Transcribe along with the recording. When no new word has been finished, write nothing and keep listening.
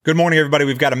Good morning, everybody.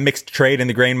 We've got a mixed trade in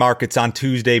the grain markets on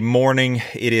Tuesday morning.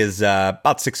 It is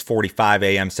about 6:45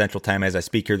 a.m. Central Time as I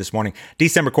speak here this morning.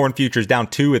 December corn futures down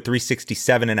 2 at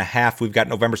 367.5. We've got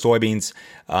November soybeans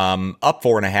up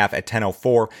 4.5 at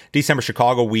 10.04. December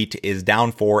Chicago wheat is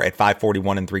down 4 at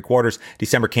 541 3/4.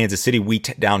 December Kansas City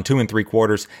wheat down 2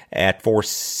 3/4 at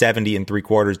 470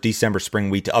 3/4. December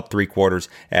spring wheat up 3/4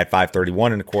 at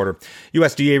 531 1/4.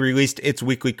 USDA released its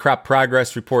weekly crop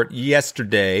progress report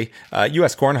yesterday.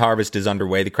 U.S. corn harvest is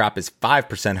underway. The crop is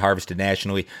 5% harvested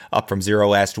nationally, up from 0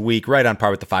 last week, right on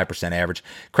par with the 5% average.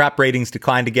 Crop ratings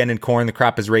declined again in corn. The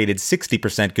crop is rated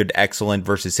 60% good to excellent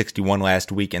versus 61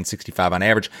 last week and 65 on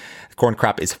average. The corn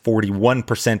crop is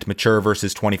 41% mature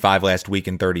versus 25 last week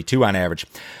and 32 on average.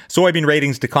 Soybean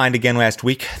ratings declined again last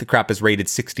week. The crop is rated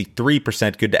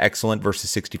 63% good to excellent versus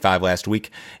 65 last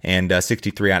week and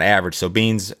 63 on average. So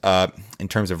beans, in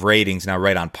terms of ratings, now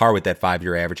right on par with that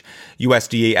 5-year average.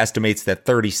 USDA estimates that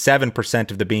 37%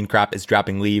 of the bean crop is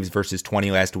dropping leaves versus 20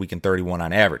 last week and 31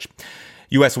 on average.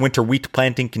 U.S. winter wheat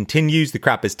planting continues. The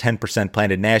crop is 10%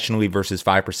 planted nationally versus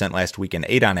 5% last week and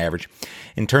 8 on average.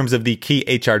 In terms of the key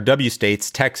HRW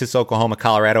states, Texas, Oklahoma,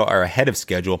 Colorado are ahead of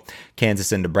schedule.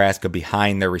 Kansas and Nebraska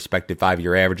behind their respective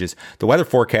 5-year averages. The weather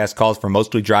forecast calls for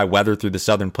mostly dry weather through the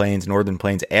southern plains, northern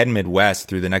plains, and Midwest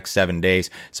through the next 7 days.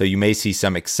 So you may see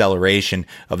some acceleration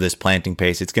of this planting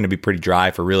pace. It's going to be pretty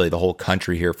dry for really the whole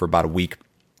country here for about a week.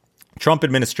 Trump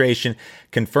administration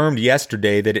confirmed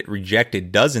yesterday that it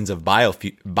rejected dozens of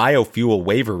biofuel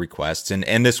waiver requests.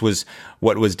 And this was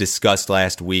what was discussed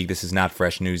last week. This is not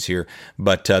fresh news here.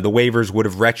 But the waivers would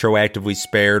have retroactively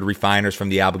spared refiners from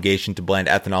the obligation to blend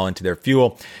ethanol into their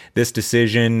fuel. This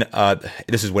decision,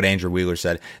 this is what Andrew Wheeler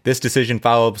said, this decision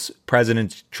follows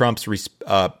President Trump's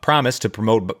promise to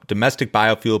promote domestic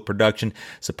biofuel production,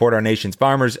 support our nation's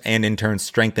farmers, and in turn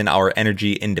strengthen our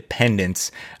energy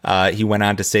independence. He went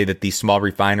on to say that these small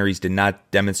refineries did not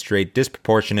demonstrate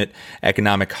disproportionate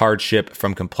economic hardship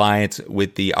from compliance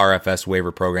with the RFS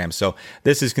waiver program. So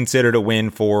this is considered a win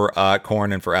for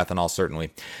corn and for ethanol,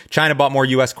 certainly. China bought more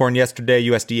U.S. corn yesterday.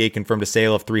 USDA confirmed a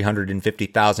sale of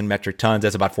 350,000 metric tons.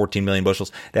 That's about 14 million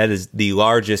bushels. That is the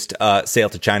largest sale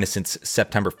to China since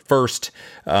September 1st.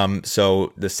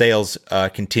 So the sales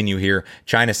continue here.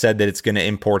 China said that it's going to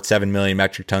import 7 million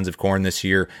metric tons of corn this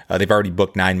year. They've already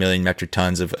booked 9 million metric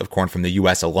tons of corn from the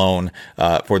U.S. alone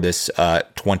for this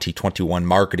 2021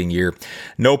 marketing year.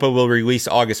 NOPA will release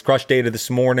August crush data this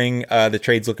morning. The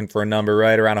trade's looking for a number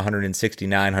right around 169,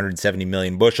 170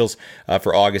 million bushels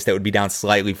for August. That would be down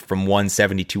slightly from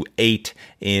 172.8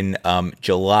 in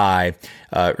July.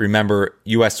 Remember,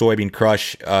 U.S. soybean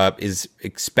crush is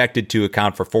expected to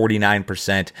account for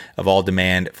 49% of all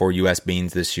demand for U.S.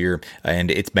 beans this year,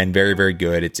 and it's been very, very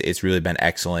good. It's really been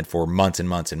excellent for months and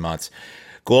months and months.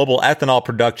 Global ethanol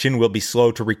production will be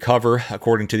slow to recover,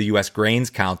 according to the U.S.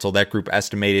 Grains Council. That group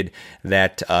estimated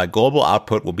that global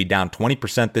output will be down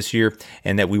 20% this year,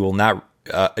 and that we will not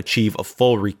achieve a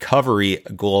full recovery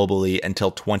globally until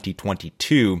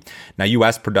 2022. Now,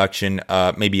 U.S. production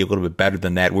may be a little bit better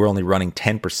than that. We're only running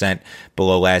 10%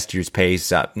 below last year's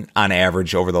pace on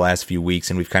average over the last few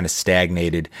weeks, and we've kind of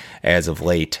stagnated as of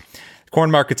late. Corn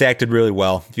markets acted really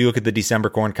well. If you look at the December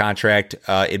corn contract,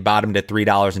 it bottomed at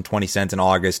 $3.20 in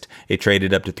August. It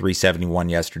traded up to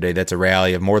 $3.71 yesterday. That's a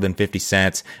rally of more than 50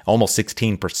 cents, almost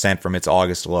 16% from its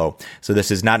August low. So this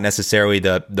is not necessarily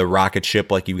the rocket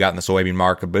ship like you've got in the soybean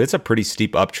market, but it's a pretty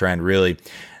steep uptrend, really.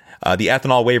 The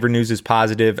ethanol waiver news is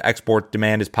positive. Export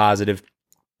demand is positive.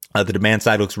 The demand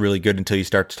side looks really good until you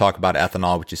start to talk about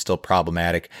ethanol, which is still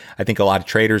problematic. I think a lot of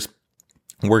traders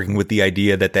working with the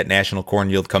idea that national corn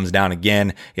yield comes down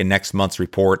again in next month's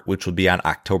report, which will be on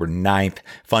October 9th.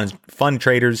 Fund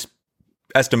traders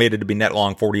estimated to be net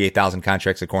long 48,000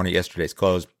 contracts of corn at yesterday's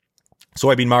close.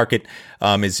 Soybean market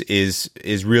is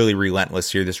really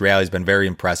relentless here. This rally has been very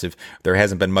impressive. There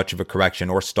hasn't been much of a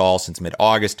correction or stall since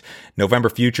mid-August. November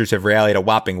futures have rallied a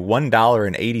whopping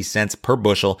 $1.80 per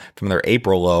bushel from their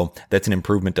April low. That's an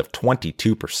improvement of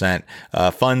 22%.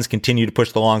 Funds continue to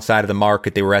push the long side of the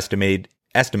market. They were estimated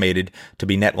to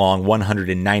be net long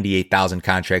 198,000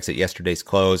 contracts at yesterday's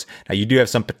close. Now, you do have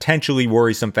some potentially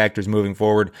worrisome factors moving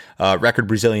forward. Record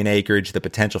Brazilian acreage, the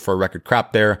potential for a record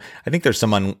crop there. I think there's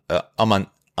some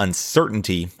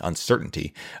uncertainty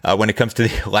when it comes to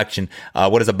the election.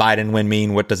 What does a Biden win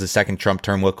mean? What does a second Trump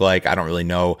term look like? I don't really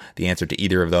know the answer to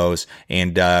either of those.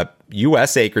 And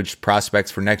U.S. acreage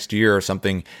prospects for next year or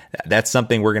something, that's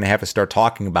something we're going to have to start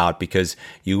talking about, because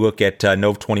you look at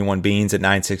Nov 21 beans at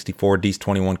 964, D's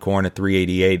 21 corn at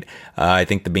 388. I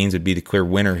think the beans would be the clear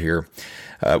winner here.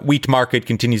 Wheat market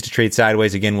continues to trade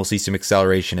sideways. Again, we'll see some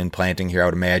acceleration in planting here, I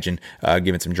would imagine,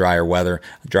 given some drier weather.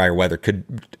 Drier weather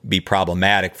could be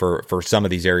problematic for some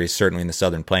of these areas, certainly in the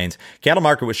southern plains. Cattle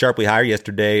market was sharply higher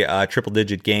yesterday.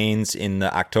 Triple-digit gains in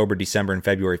the October, December, and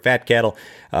February fat cattle.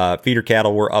 Feeder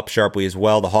cattle were up sharply as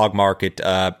well. The hog market,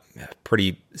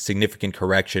 pretty significant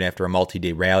correction after a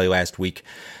multi-day rally last week.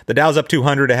 The Dow's up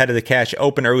 200 ahead of the cash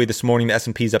open early this morning. The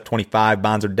S&P's up 25.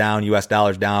 Bonds are down. U.S.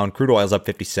 dollars down. Crude oil's up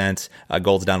 50 cents.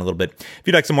 Gold's down a little bit. If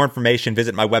you'd like some more information,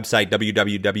 visit my website,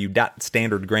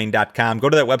 www.standardgrain.com. Go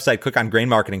to that website, click on Grain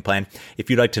Marketing Plan. If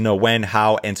you'd like to know when,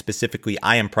 how, and specifically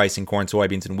I am pricing corn,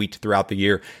 soybeans, and wheat throughout the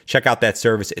year, check out that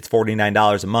service. It's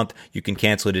 $49 a month. You can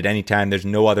cancel it at any time. There's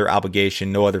no other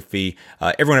obligation, no other fee.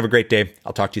 Everyone have a great day.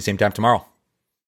 I'll talk to you same time tomorrow.